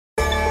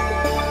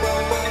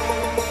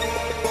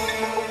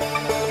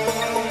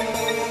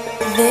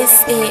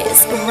This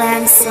is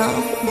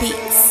Ransom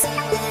Beats.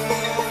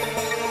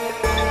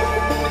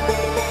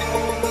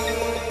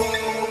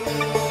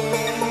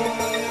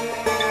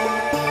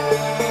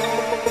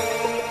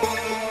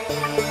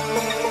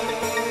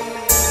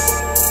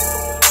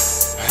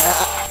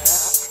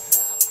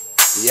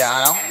 Yeah, I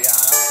know.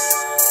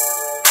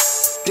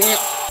 Damn.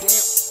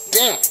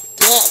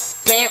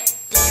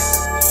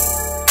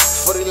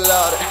 For the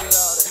Lord.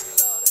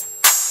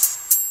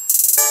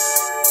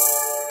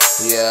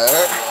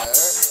 Yeah.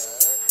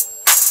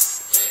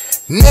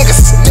 Niggas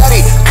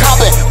steady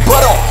copping,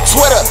 but on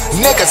Twitter,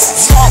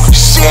 niggas talk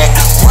shit.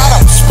 Ride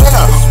up,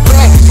 spinner,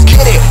 bang,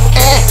 get it,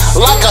 and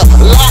like a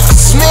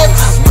locksmith.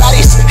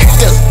 Bodies hit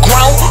the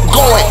ground,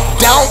 going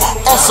down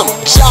on some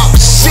jock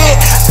shit.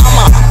 I'm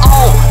my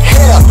own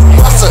hitter,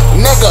 bust a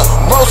nigga,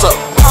 Rosa,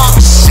 pop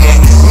shit.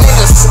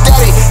 Niggas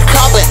steady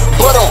copping,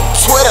 but on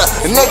Twitter,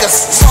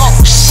 niggas talk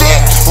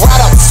shit. Ride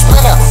up,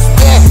 spinner,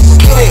 bang,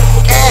 get it,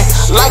 and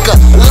like a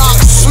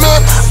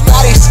locksmith.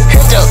 Bodies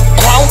hit the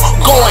ground,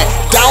 going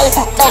down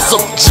on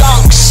some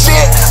junk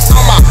shit.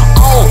 I'm my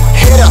own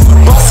hitter,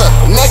 bust a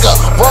nigga,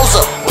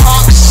 Rosa,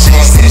 pop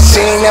shit. She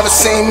ain't never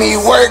seen me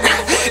work,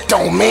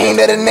 don't mean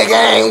that a nigga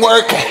ain't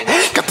working.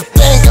 Got the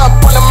thing up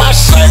under my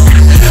shirt,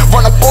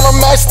 run up on her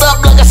messed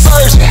up like a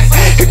surgeon.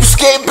 If you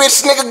scared,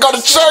 bitch, nigga, go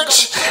to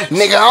church.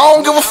 Nigga, I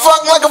don't give a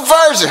fuck like a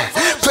virgin.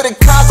 Put in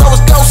cons, I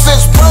was dope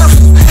since birth.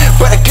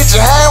 Better get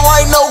your hand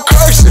right, no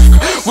cursive.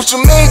 What you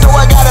mean, do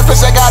I got it,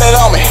 bitch, I got it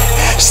on me.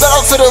 Shout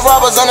out to the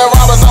robbers and the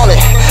robbers on it.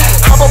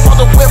 Hop up on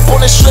the whip on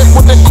the strip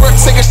with the grip,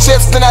 taking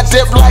chips, then I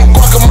dip like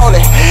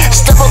guacamole.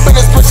 Step up in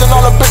this bitch and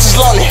all the bitches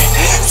lonely.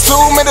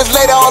 2 minutes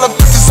later, all the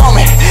bitches on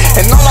me.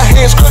 And all I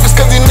hear is crickets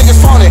cause these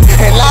niggas phony.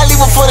 And I leave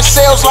them for the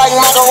sales like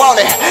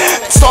Macaroni.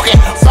 Talking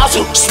about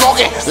you,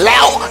 smoking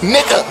loud,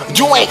 nigga,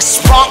 you ain't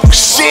sprung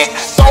shit.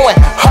 Throwing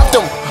hunt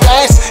them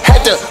bands,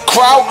 had the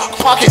crowd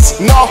pockets,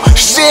 no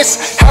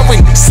shits. Every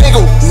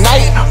single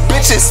night,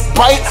 bitches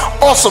bite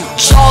on some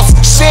jaws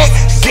shit.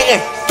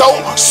 Getting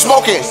dope,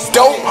 smoking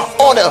dope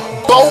on a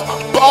boat,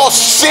 ball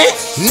shit.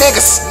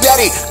 Niggas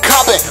steady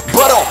copping,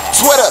 but on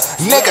Twitter,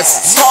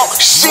 niggas talk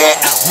shit.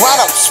 Ride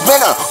up,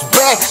 spinner,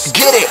 bang,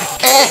 get it,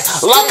 and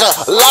like a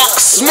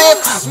locksmith.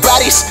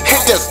 Bodies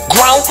hit the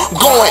ground,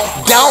 going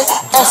down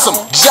on some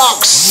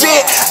jock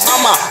shit.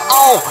 I'm my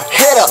own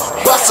hitter,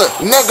 bust a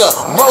nigga,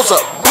 Rosa,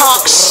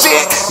 pop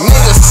shit.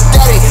 Niggas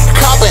steady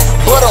copping,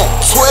 but on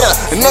Twitter,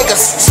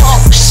 niggas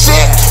talk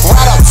shit.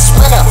 Ride up,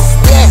 spinner,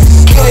 bang,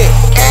 get it,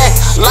 and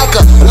like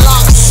a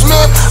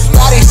locksmith.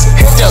 Bodies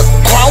hit the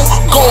ground,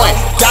 going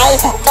down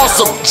on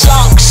some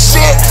jock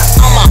shit.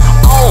 I'm my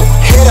own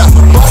hitter,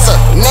 bust a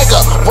nigga,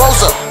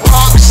 Rosa,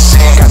 pop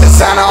shit. Got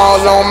designer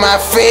all on my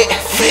feet.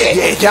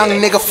 Yeah, young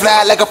nigga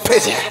fly like a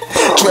pigeon.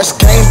 Dress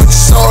game, but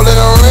it's all in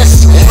the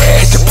wrist.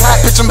 Hit the pot,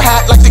 bitch, I'm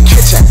hot like the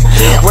kitchen.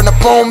 Run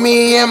up on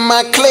me and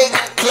my clique,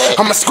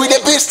 I'ma squeeze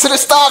that bitch till it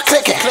start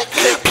clicking.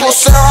 Pull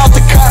Sarah off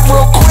the cot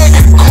real quick,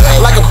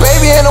 like a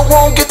baby and I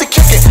won't get the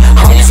kicking.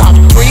 I'm top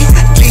 3,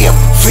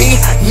 DMV,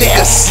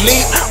 nigga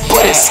sleep,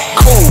 but it's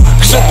cool.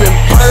 Trippin'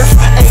 birth,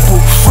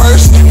 April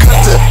 1st,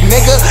 cause the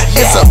nigga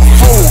is a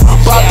fool.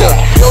 Bout the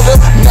builder,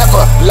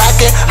 never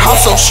like it. I'm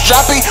so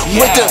strappy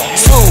with the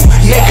tool.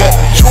 Nigga,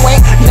 you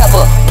ain't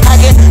never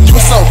packing, you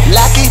so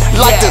lucky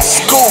like the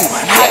school.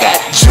 I got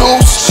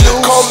juice,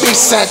 call me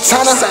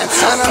Santana,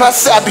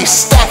 plus I be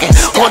stacking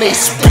on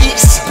these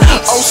beats.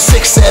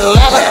 06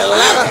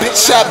 Atlanta,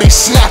 bitch, I be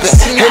snapping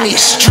in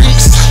these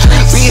streets.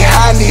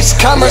 Behind these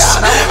cameras,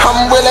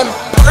 I'm real in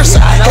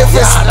person. If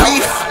it's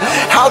beef,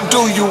 how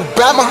do you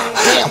Bama?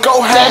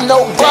 Go ahead,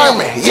 no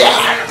Burman,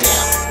 yeah.